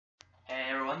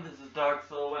everyone, this is Dark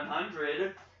Soul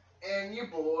 100. And your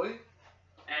boy.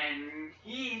 And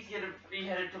he's gonna be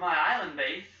headed to my island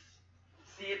base.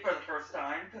 See it for the first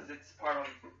time, because it's part of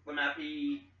the map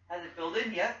he hasn't filled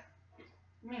in yet.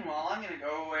 Meanwhile, I'm gonna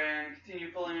go and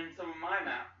continue filling in some of my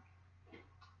map.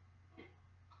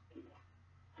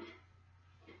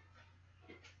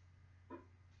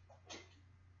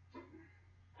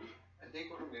 I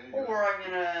think what I'm gonna do. Or I'm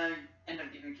gonna end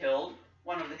up getting killed.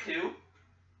 One of the two.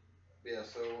 Yeah,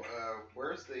 so,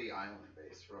 where's the island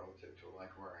base relative to,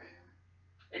 like, where I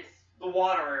am? It's the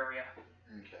water area.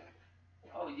 Okay.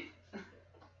 Oh, yeah.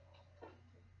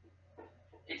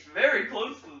 It's very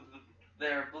close to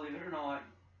there, believe it or not.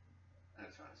 I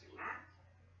just want to see what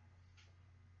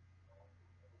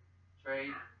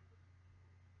Trade.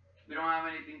 We don't have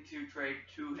anything to trade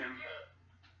to him,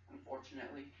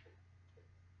 unfortunately.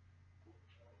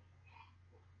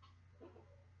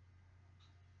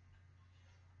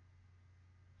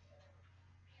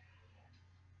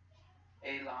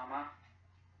 Hey, llama.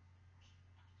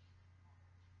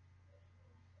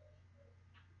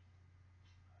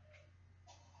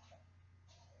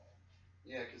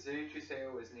 Yeah, because didn't you say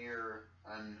it was near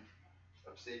an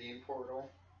obsidian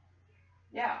portal?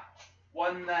 Yeah,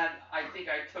 one that I think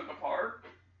I took apart,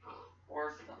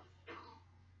 or something.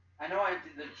 I know I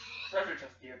did the treasure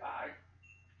chest nearby.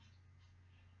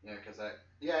 Yeah, because I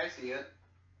see it.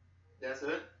 That's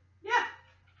it? Yeah,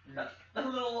 that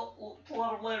little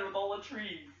plot of land with all the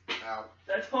trees. Ow.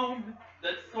 That's home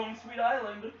sweet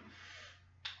island.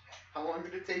 How long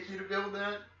did it take you to build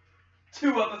that?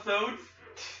 2 episodes.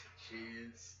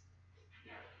 Jeez.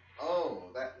 Oh,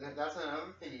 that's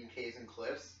another thing in Caves and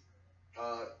Cliffs.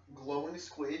 Glowing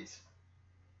squids.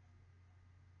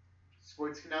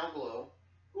 Squids can now glow.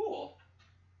 Cool.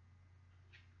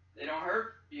 They don't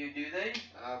hurt you, do they?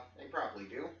 They probably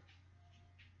do.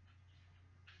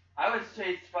 I was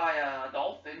chased by a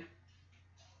dolphin.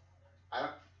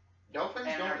 Dolphins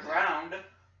and don't are attack. drowned.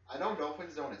 I know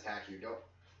dolphins don't attack you.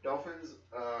 Dolphins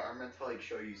are meant to like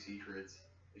show you secrets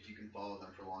if you can follow them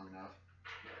for long enough.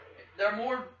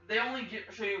 They only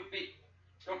show you fish.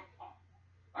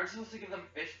 Aren't you supposed to give them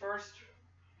fish first?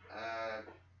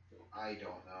 I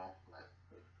don't know.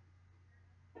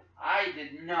 I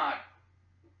did not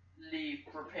leave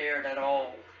prepared at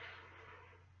all.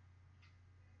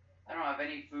 I don't have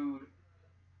any food.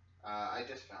 I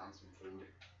just found some food.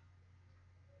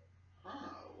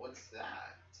 Huh, what's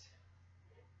that?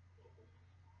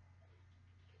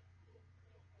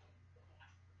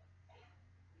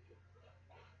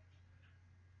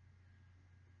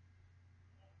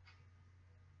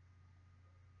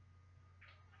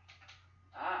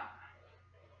 Ah.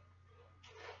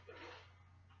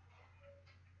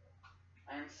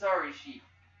 I am sorry, sheep.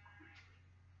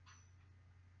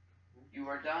 You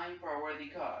are dying for a worthy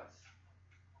cause.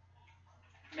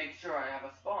 Make sure I have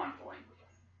a spawn point.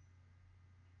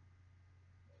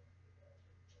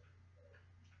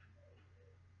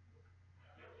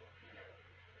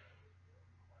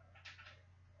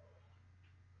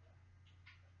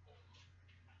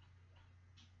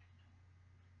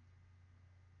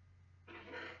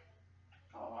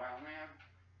 Oh,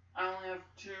 I only have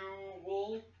 2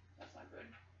 wool. That's not good.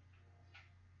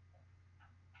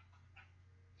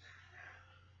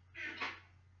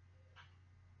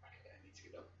 Okay, I need to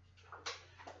get up.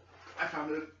 I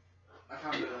found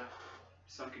a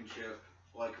sunken ship,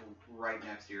 like right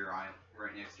next to your island,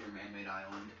 right next to your man-made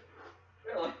island.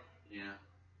 Really? Yeah.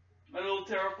 My little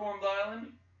terraformed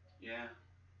island? Yeah.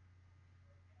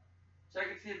 Check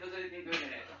and see if there's anything good in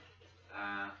it.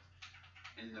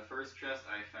 In the first chest,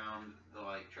 I found the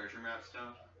like treasure map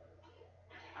stuff.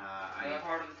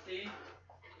 Heart of the Sea?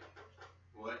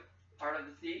 What? Heart of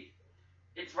the Sea?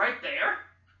 It's right there?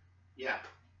 Yeah.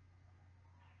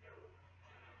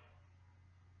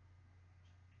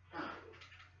 Huh.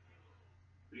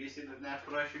 Do you see that that's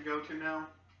what I should go to now?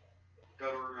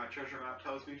 Go to where my treasure map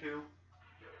tells me to?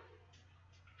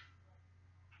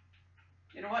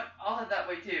 You know what? I'll head that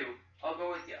way too. I'll go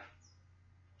with you.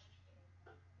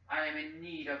 I am in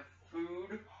need of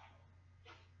food.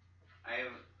 I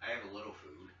have a little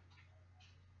food.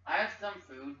 I have some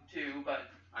food too,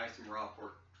 but I have some raw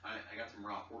pork. I got some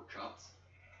raw pork chops.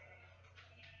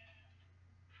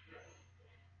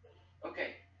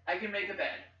 okay, I can make a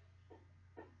bed.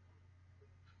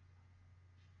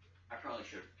 I probably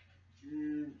should.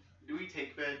 Do we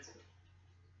take beds?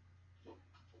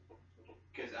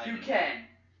 Because You can,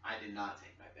 I did not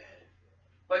take my bed.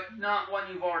 but not one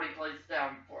you've already placed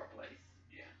down for a place.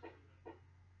 Yeah.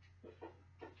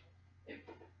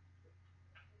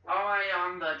 How am I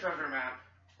on the treasure map?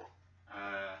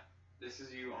 This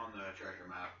is you on the treasure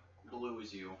map. Blue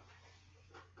is you.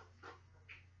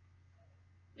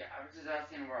 Yeah, I was just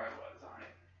asking where I was on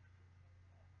it.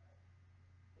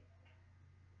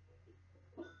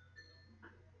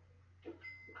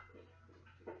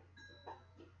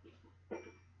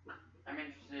 I'm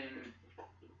interested in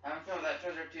having some of that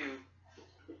treasure too.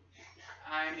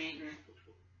 I'm eating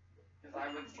because I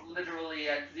was literally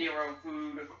at 0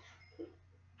 food.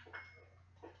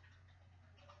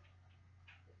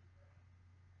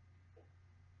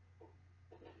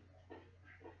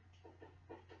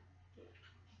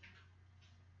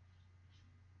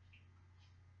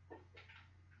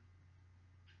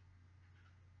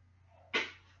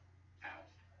 Ow.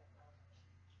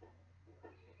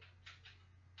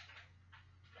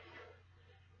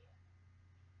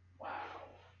 Wow.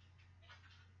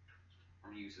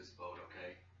 I'm gonna use this boat,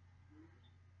 okay?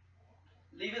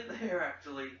 Leave it there,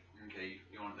 actually. Okay,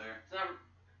 you want it there? It's not,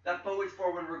 that boat is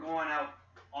for when we're going out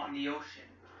on the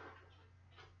ocean,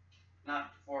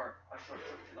 not for a short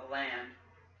trip to the land.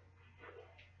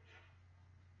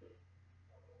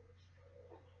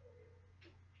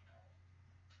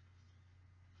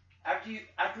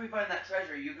 After we find that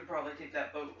treasure, you could probably take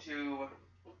that boat to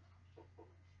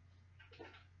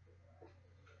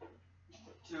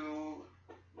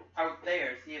out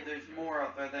there, see if there's more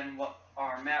out there than what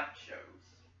our map shows.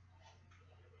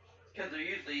 Because there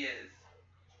usually is.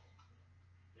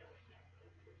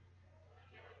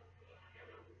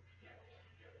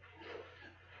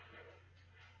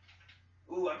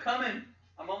 Ooh, I'm coming!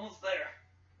 I'm almost there.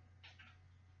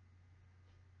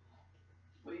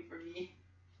 Wait for me.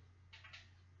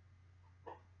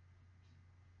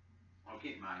 I'll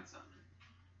keep in mind something.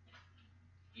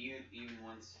 Even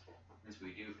once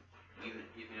we do, even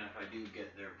if I do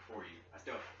get there before you, I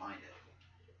still have to find it.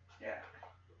 Yeah.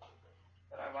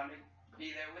 But I want to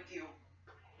be there with you.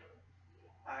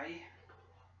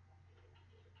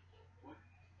 What?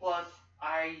 Plus,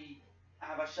 I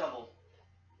have a shovel.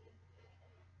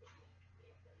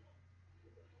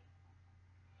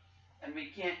 And we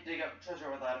can't dig up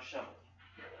treasure without a shovel.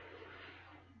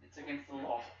 It's against the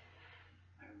law.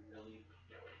 I really...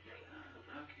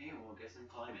 okay, well, I guess I'm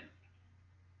climbing.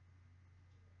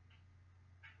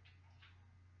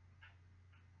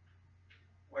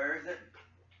 Where is it?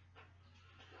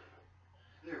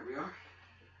 There we are.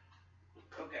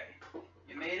 Okay.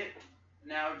 You made it.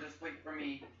 Now just wait for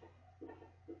me.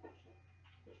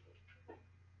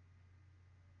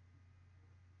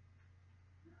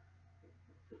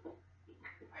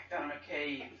 I found a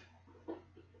cave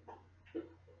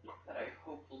that I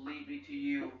hope will lead me to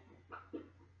you.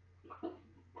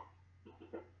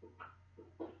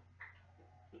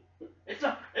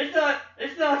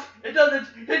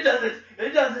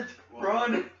 It doesn't,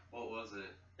 run. What was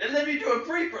it? It led me to a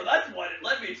creeper, that's what it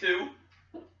led me to.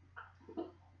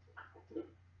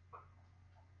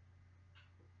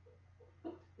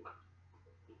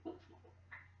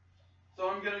 So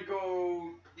I'm gonna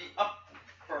go the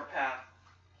upper path.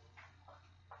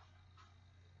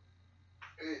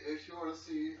 If you want to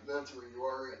see, that's where you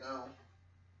are right now.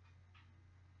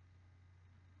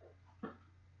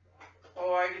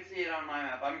 Oh, I can see it on my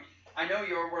map. I know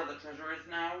you're where the treasure is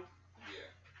now. Yeah.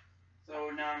 So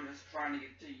now I'm just trying to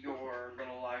get to your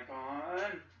little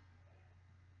icon.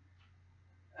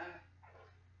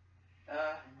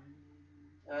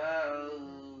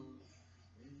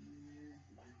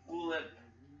 Flip.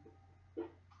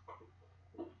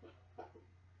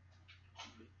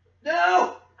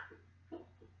 No!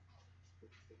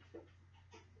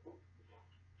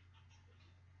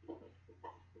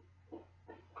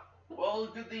 Well,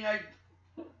 good thing I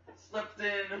slept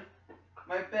in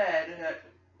my bed.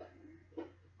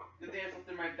 Good thing I slept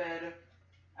in my bed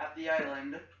at the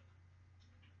island.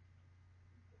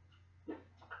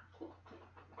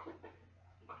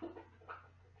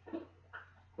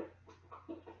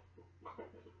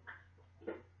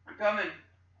 I'm coming.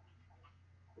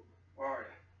 Where are you?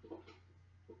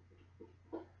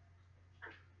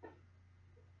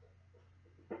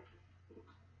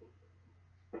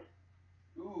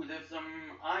 Ooh, there's some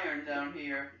iron down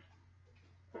here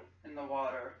in the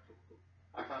water.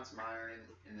 I found some iron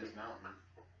in this mountain.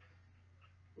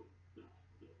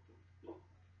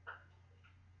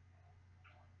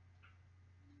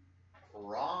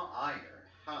 Raw iron,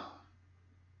 huh?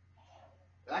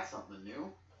 That's something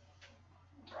new.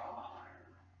 Raw iron.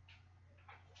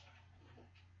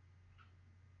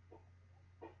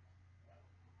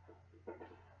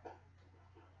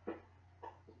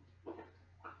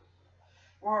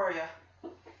 Where are ya?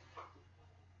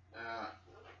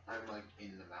 I'm like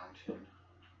in the mountain.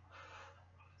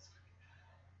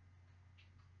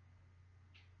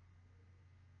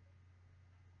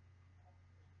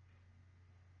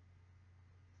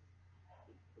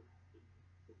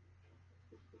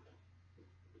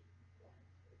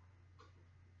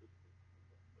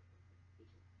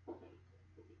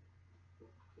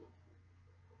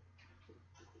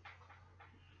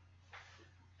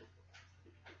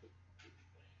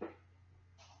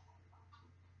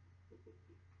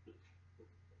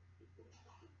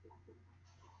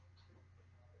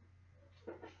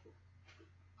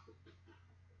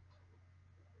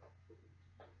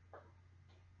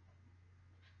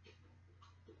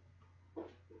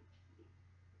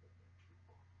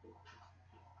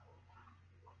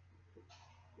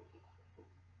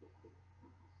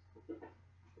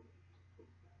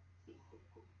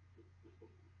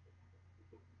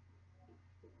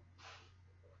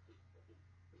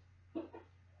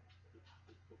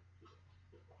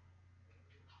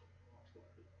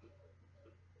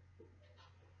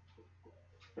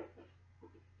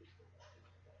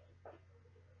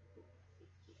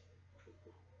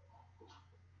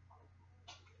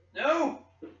 No!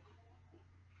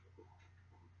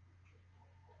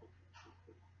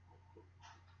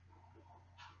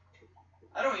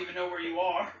 I don't even know where you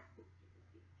are.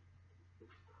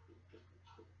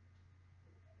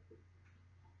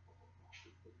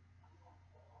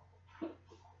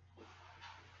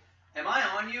 Am I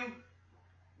on you?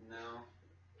 No.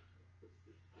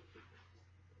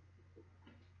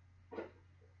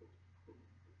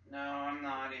 No, I'm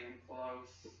not even close.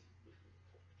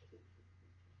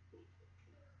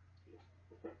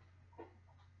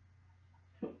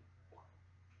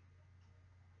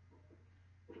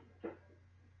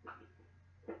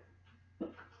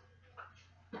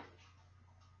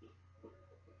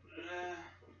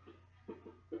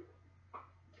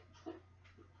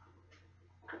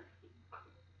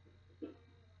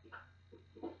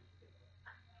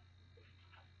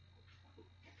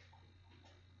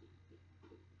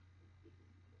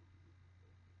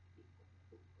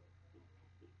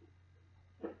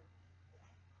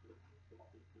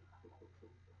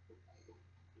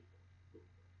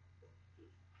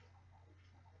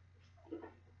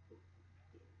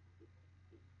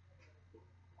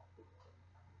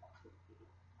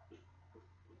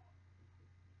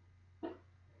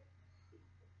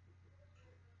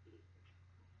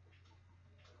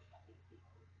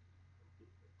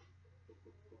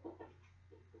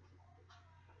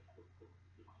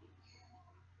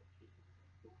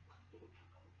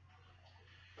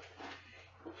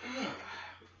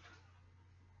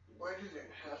 Why did it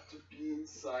have to be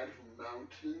inside of a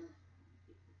mountain?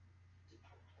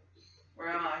 Where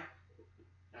am I?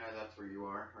 That's where you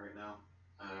are right now.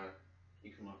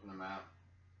 You can look in the map.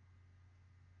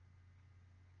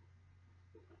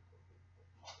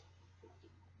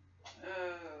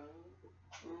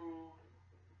 Ooh.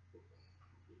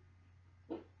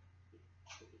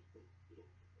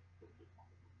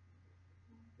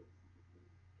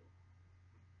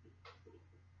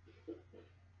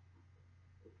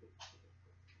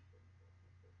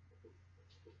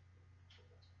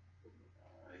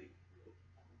 Alright.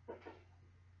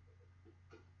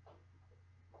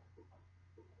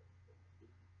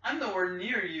 I'm nowhere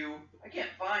near you. I can't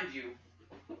find you.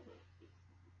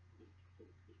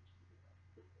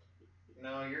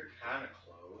 No, you're kind of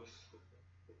close.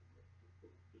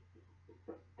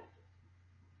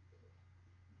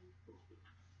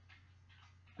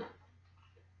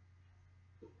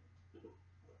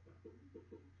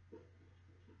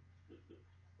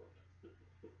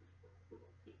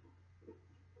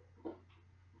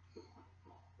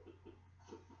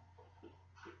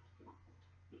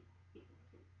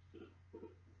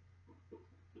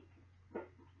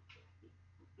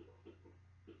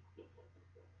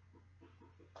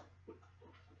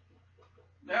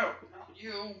 No, not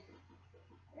you.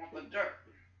 I want the dirt.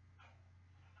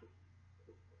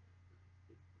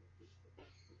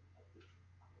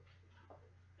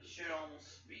 It should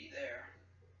almost be there.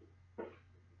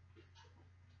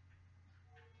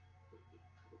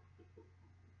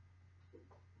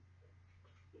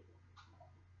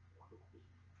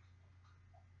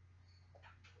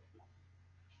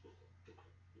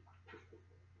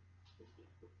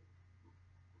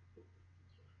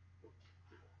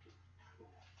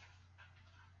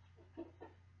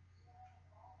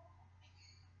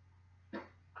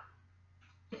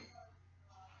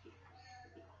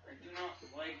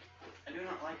 I do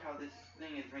not like how this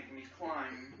thing is making me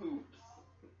climb hoops.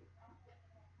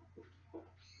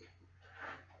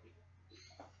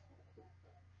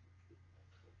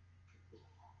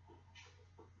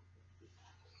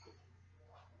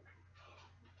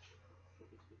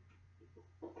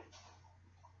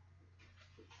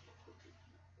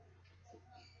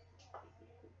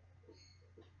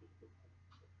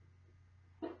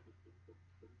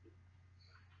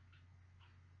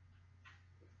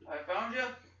 I found you?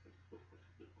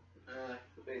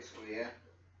 Basically, yeah.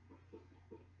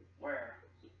 Where?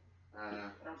 Uh,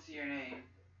 I don't see your name.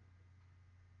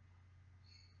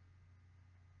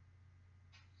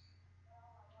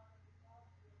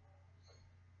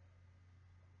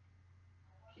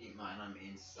 keep in mind I'm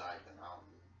inside the mountain.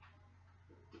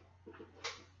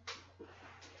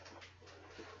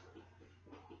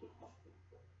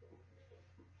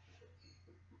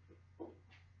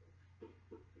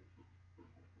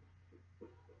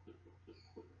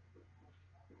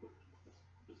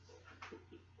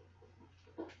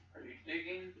 Are you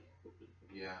digging?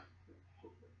 Yeah.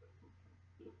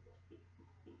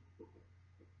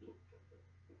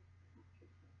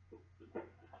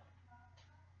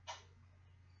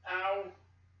 Ow!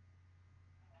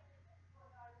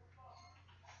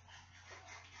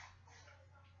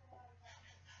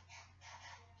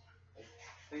 I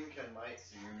think I might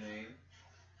see your name.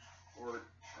 Or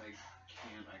I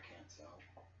can't tell.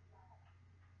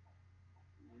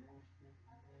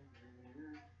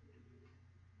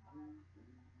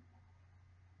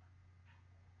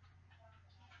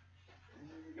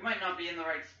 You might not be in the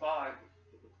right spot.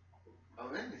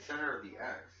 I'm in the center of the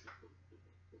X.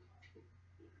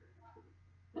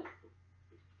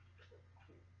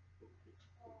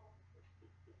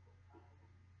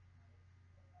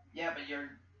 Yeah, but you're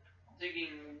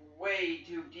digging way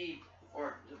too deep for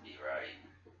it to be right.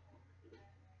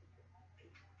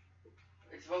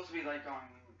 It's supposed to be like on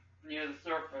near the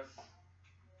surface.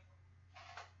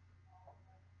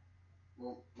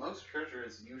 Well, most treasure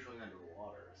is usually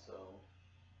underwater, so.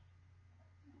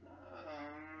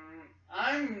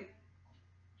 I'm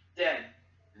dead.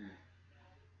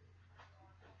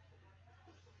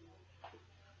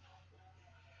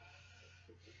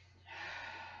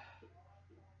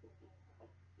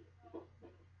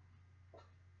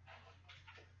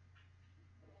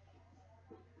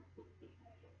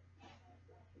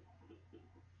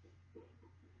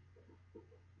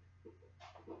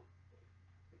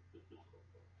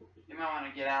 You might want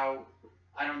to get out.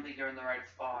 I don't think you're in the right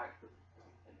spot.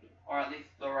 Or at least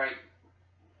the right.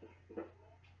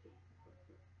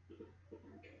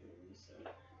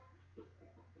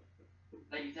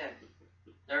 Like you said,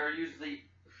 they're usually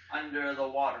under the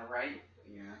water, right?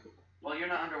 Yeah. Well, you're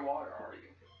not underwater, are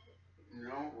you?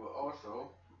 No, well,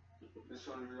 also, this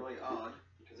one's really odd,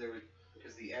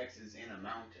 because the X is in a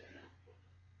mountain.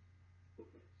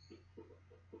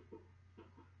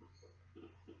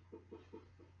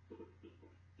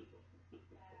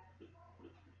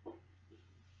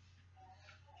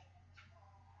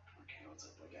 Okay, what's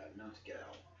up? I got enough to get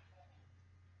out.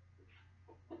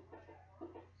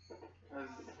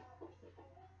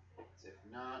 If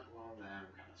not, well then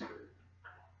I'm kind of screwed.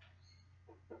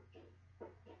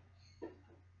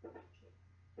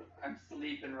 I'm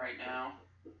sleeping right now.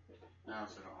 I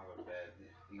also don't have a bed.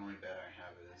 The only bed I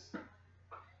have is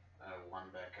one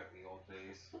back at the old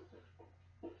base.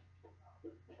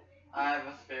 I have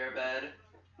a spare bed.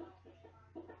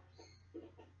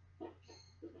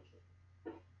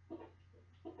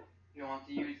 You want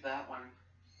to use that one?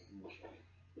 Okay.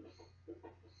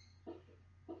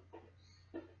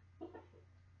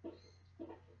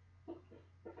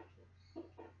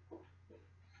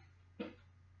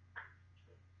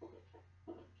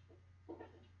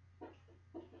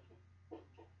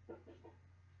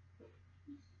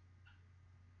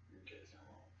 Okay, so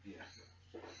yeah.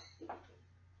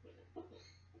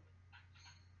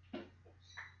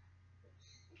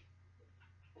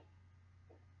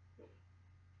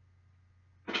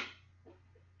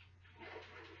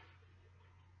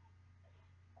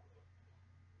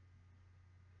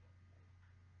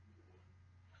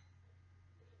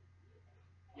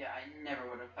 Yeah, I never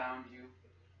would have found you.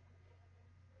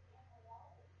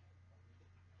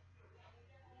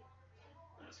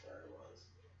 That's where I was.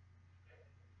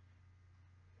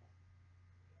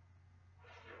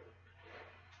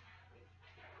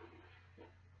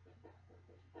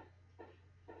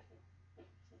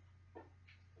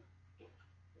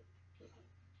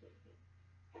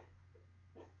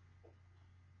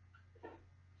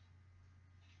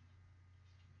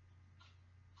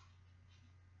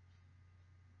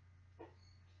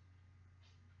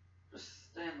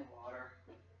 Just stay in the water.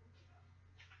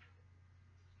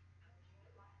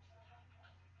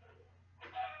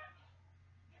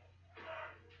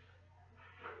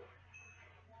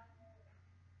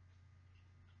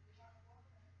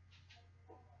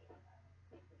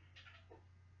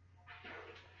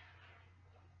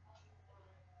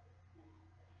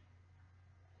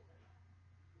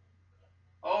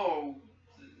 Oh,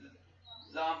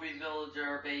 zombie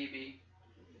villager baby.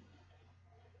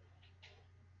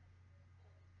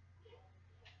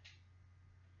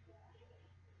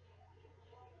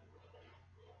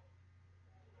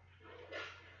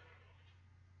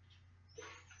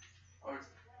 Oh,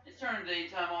 it's turning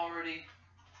daytime already.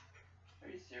 Are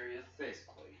you serious?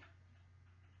 Basically.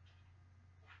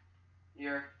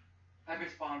 Here, have your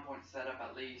spawn point set up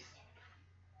at least.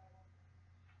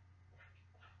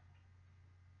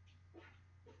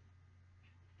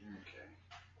 Okay.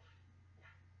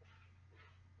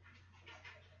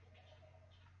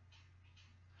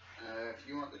 If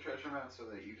you want the treasure map so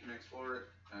that you can explore it,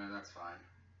 that's fine.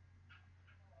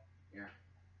 Here.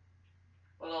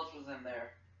 What else was in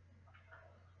there?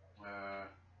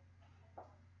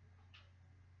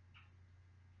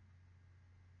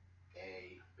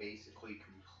 A basically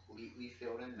completely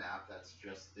filled in map that's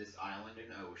just this island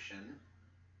and ocean.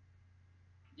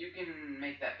 You can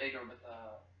make that bigger with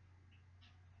a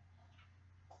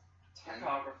 10,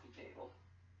 photography table.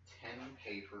 10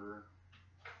 paper,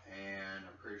 and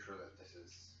I'm pretty sure that this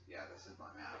is my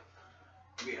map.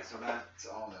 Yeah, so that's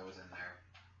all that was in there.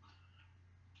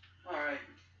 Alright.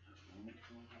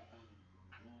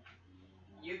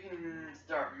 You can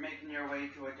start making your way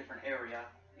to a different area.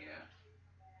 Yeah.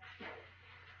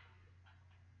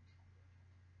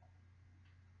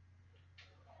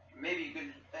 Maybe you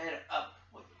can head up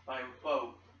by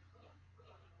boat.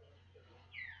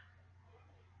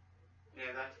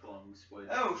 Yeah, that's glowing squid.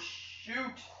 Oh,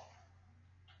 shoot!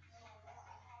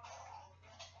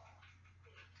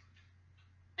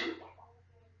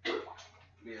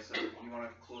 Yeah, so you want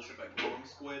to close up at glowing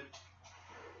squid?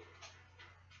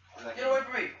 Get away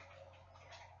from me!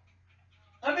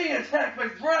 I'm being attacked by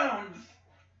drones!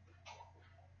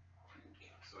 Okay,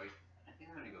 so I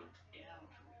think I'm gonna go down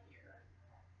from here.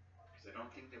 Because I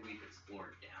don't think that we've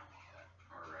explored down yet.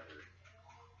 Or rather,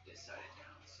 this side of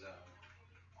down. So,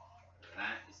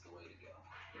 that is the way to go.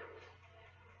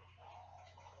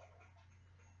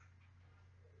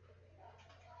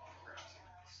 Grab some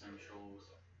essentials.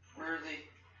 Where is he?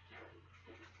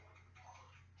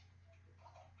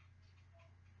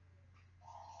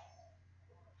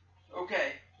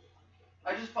 Okay.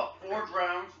 I just fought 4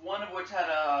 drowns, one of which had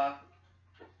a...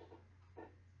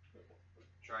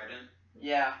 Trident?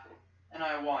 Yeah. And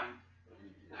I won.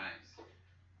 Nice.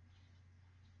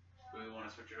 Do we want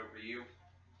to switch it over to you?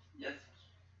 Yes.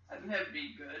 I think that'd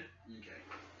be good. Okay.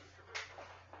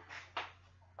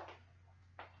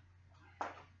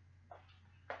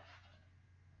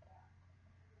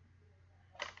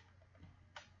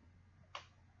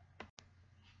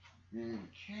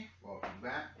 Okay, welcome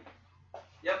back.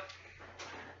 Yep.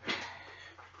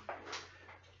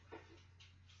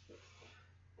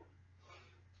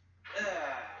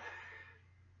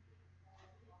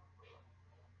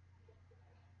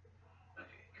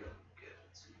 Okay, good.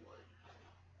 Some wood.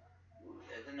 Ooh,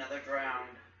 there's another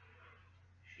drowned.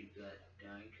 She died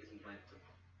because he went to...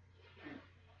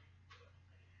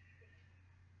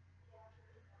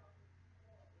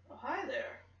 Oh, hi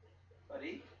there,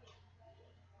 buddy.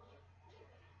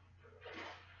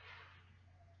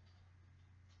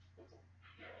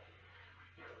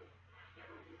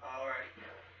 Alright.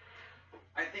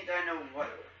 I think I know what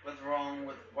was wrong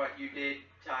with what you did,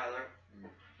 Tyler.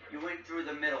 You went through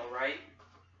the middle, right?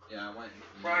 Yeah, I went...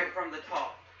 Right from the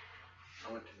top.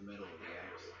 I went to the middle of the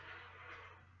axe.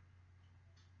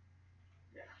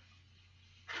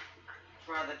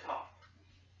 Try the top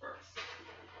first.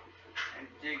 And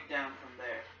dig down from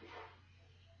there.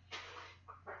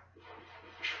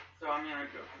 So I'm gonna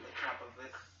go to the top of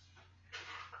this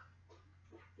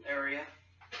area.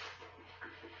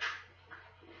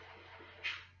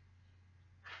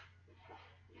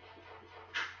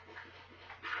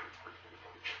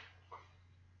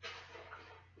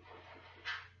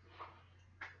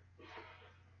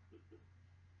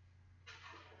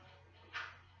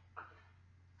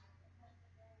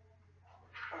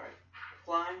 Alright.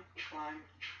 Climb.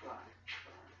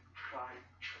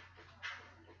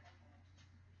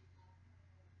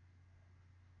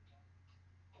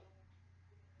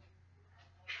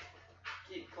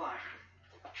 Keep climbing.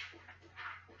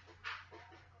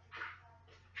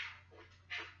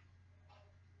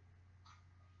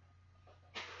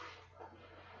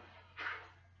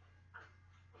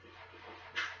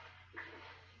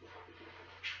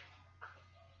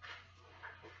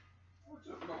 What's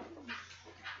up, bones?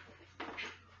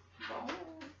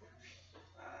 Bones?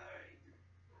 Alright.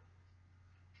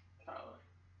 Tyler,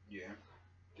 Yeah.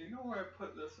 do you know where I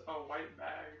put this white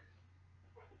bag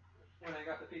when I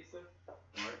got the pizza?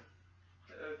 What?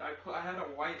 I had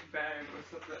a white bag with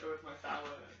my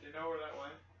salad in it. Do you know where that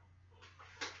went?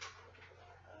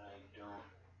 I don't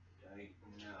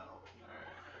know.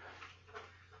 Alright.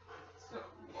 So,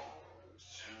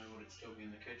 bones. Would it still be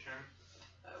in the kitchen?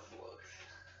 That looks.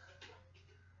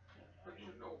 What do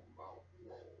you know about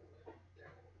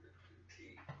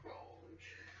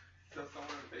So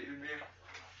someone invaded me.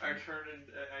 I turned and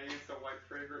I used a white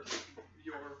fragrant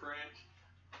your branch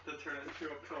to turn it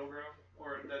into a pilgrim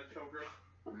or a dead pilgrim.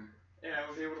 And I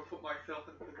was able to put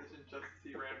myself in position just as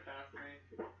he ran past me.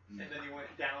 And then he went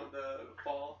down the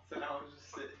fall, so now I'm just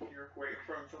sitting here waiting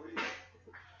for him to leave.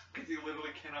 Because he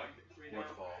literally cannot get to me now.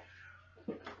 What fall?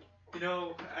 You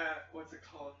know, what's it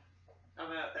called? I'm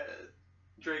at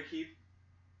Drake Heath.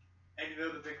 And you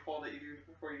know the big fall that you do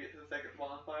before you get to the second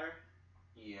bonfire?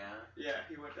 Yeah. Yeah,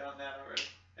 he went down that already.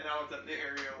 And I was at the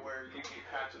area where you meet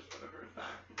Patches for the first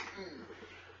time.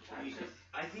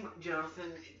 I think,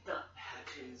 Jonathan, it's not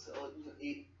Patches.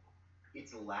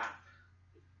 It's a lap.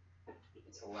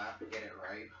 It's a lap to get it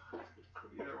right.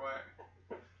 Either way,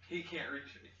 he can't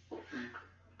reach me.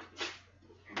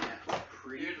 And that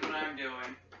breathe. Here's what I'm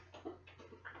doing. I'm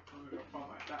gonna go find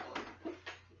my ballot.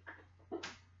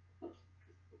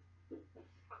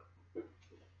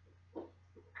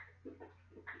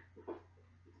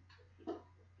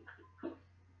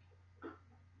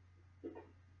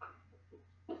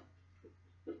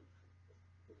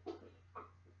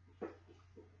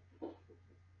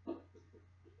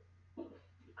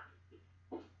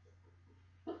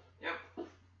 Yep.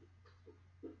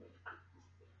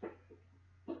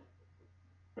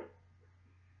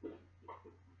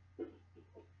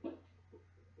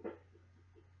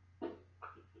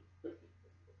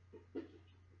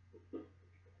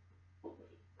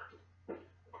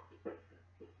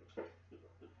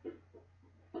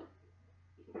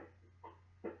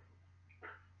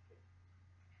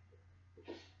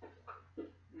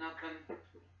 Nothing.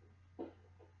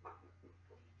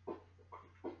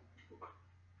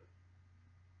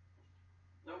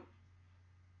 Nope.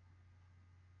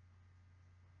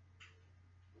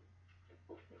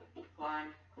 Climb,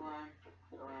 climb,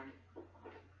 climb.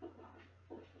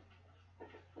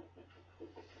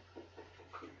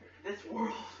 This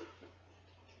world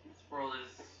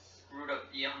is screwed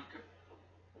up beyond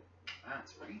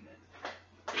That's breathing.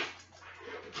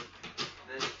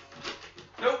 this.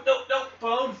 Nope, nope, nope.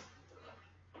 Bones.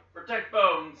 Protect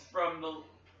Bones from the.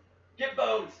 Get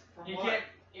Bones. From He what? can't.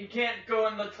 He can't go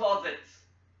in the closets.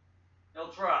 He'll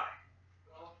try.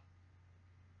 Well,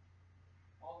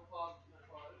 all the closets are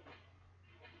closed.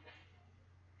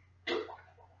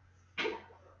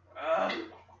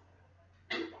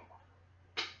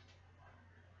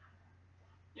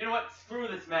 You know what? Screw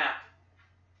this map.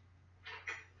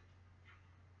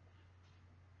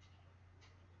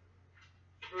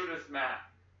 Screw this map.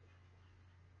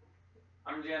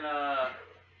 I'm gonna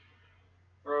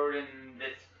throw it in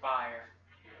this fire.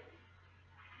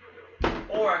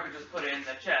 Or I could just put it in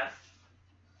the chest.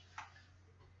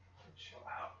 Chill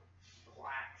out.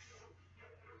 Relax.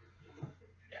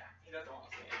 Yeah, he doesn't want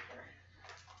to stay in here.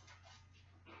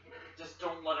 Just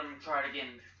don't let him try to get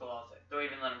in the closet. Don't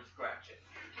even let him scratch it.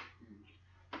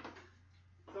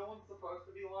 Someone's supposed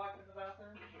to be locked in the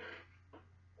bathroom?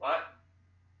 What?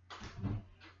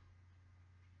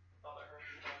 Thought I heard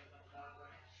you guys in the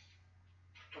bathroom.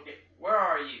 Okay, where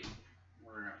are you?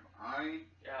 Where am I?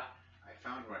 Yeah. I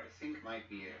found what I think might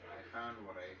be it. I found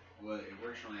what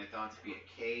originally I thought to be a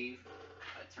cave.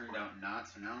 It turned out not.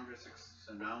 So now I'm just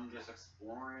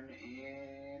exploring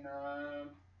in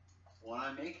what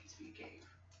I make it to be a cave.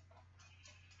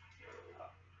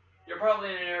 You're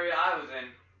probably in an area I was in.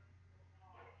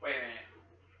 Wait a minute.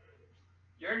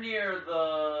 You're near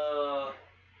the...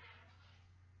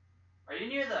 Are you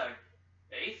near the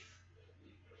base?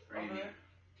 Right Over here.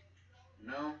 there?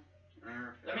 No.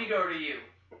 Let me go to you.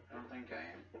 I don't think I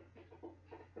am.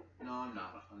 No, I'm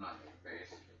not. I'm not in the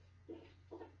base.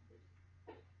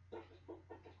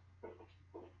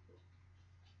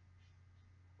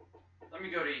 Let me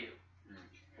go to you.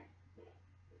 Okay.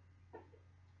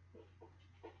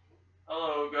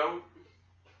 Hello, goat.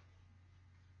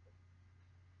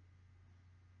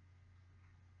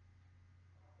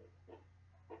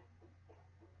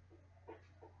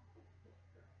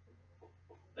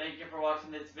 Thank you for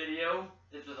watching this video.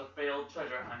 This was a failed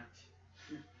treasure hunt.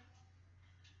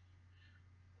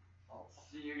 I'll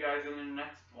see you guys in the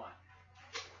next